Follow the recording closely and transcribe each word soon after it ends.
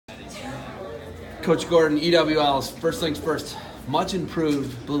Coach Gordon, EWL's first things first. Much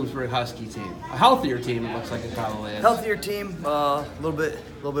improved Bloomsburg Husky team. A healthier team, it looks like it probably is. Healthier team, a little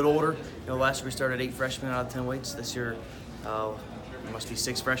bit older. Last year we started 8 freshmen out of 10 weights. This year, there must be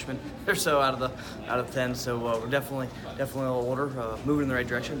 6 freshmen or so out of 10. So we're definitely a little older, moving in the right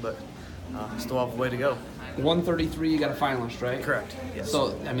direction, but still have a way to go. 133, you got a finalist, right? Correct. Yes.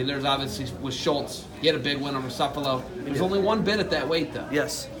 So, I mean, there's obviously with Schultz, he had a big win over Buffalo. There's only one bid at that weight, though.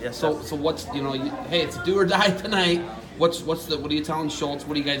 Yes. So what's hey, it's a do or die tonight. What are you telling Schultz?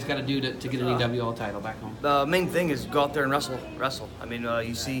 What do you guys got to do to get an EWL title back home? The main thing is go out there and wrestle. I mean,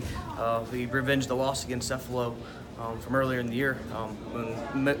 you see, we revenged the loss against Buffalo from earlier in the year.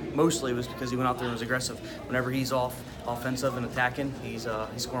 Mostly it was because he went out there and was aggressive. Whenever he's offensive and attacking, he's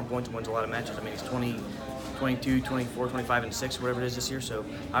scoring points and wins a lot of matches. I mean, he's 22, 24, 25, and 6, whatever it is this year. So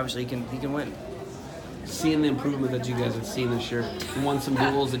obviously he can win. Seeing the improvement that you guys have seen this year, you won some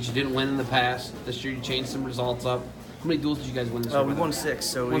duels that you didn't win in the past. This year you changed some results up. How many duels did you guys win this year? We won 6.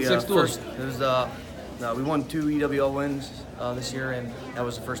 So we won 6 duels. We won 2 EWL wins this year, and that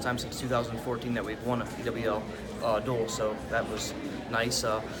was the first time since 2014 that we've won a EWL duel. So that was nice.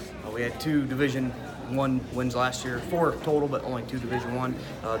 We had 2 Division 1 wins last year, 4 total, but only 2 Division 1.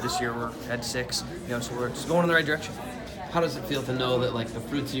 This year we had 6. So we're just going in the right direction. How does it feel to know that, like, the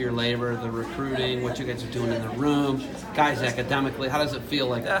fruits of your labor, the recruiting, what you guys are doing in the room, guys academically, how does it feel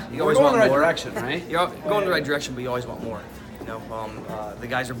like you always going want in the right more. direction, right? You're going in the right direction, but you always want more. The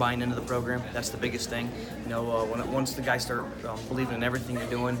guys are buying into the program. That's the biggest thing. Once the guys start believing in everything you're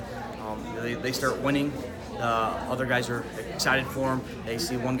doing, they start winning. Other guys are excited for them. They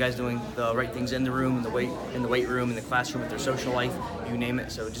see one guy's doing the right things in the room, in the weight room, in the classroom, with their social life, you name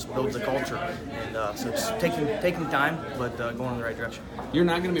it. So it just builds the culture, and so it's taking time, but going in the right direction. You're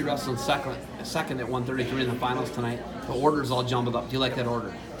not going to be wrestling second at 133 in the finals tonight. The order's all jumbled up. Do you like that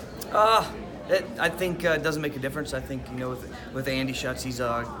order? I think it doesn't make a difference. I think with Andy Schutz, he's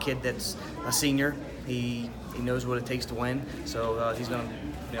a kid that's a senior. He knows what it takes to win. So he's going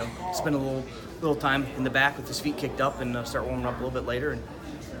to spend a little time in the back with his feet kicked up and start warming up a little bit later and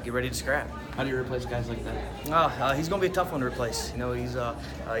get ready to scrap. How do you replace guys like that? He's going to be a tough one to replace. He's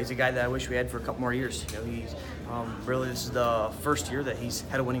a guy that I wish we had for a couple more years. He's really, this is the first year that he's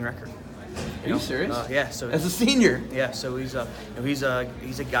had a winning record. Are you serious? Yeah. So as a senior. Yeah. So he's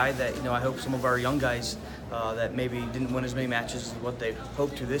a guy that I hope some of our young guys that maybe didn't win as many matches as what they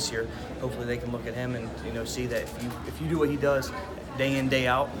hoped to this year. Hopefully they can look at him and see that if you do what he does day in, day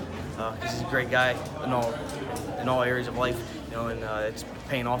out, because he's a great guy in all areas of life. And it's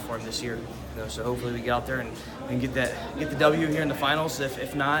paying off for him this year. So hopefully we get out there and get the W here in the finals.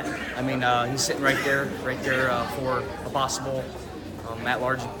 If not, I mean he's sitting right there for a possible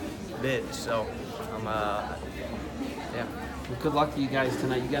at-large bid. So yeah. Well, good luck to you guys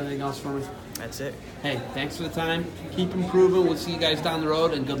tonight. You got anything else for me? That's it. Hey, thanks for the time. Keep improving. We'll see you guys down the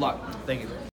road, and good luck. Thank you.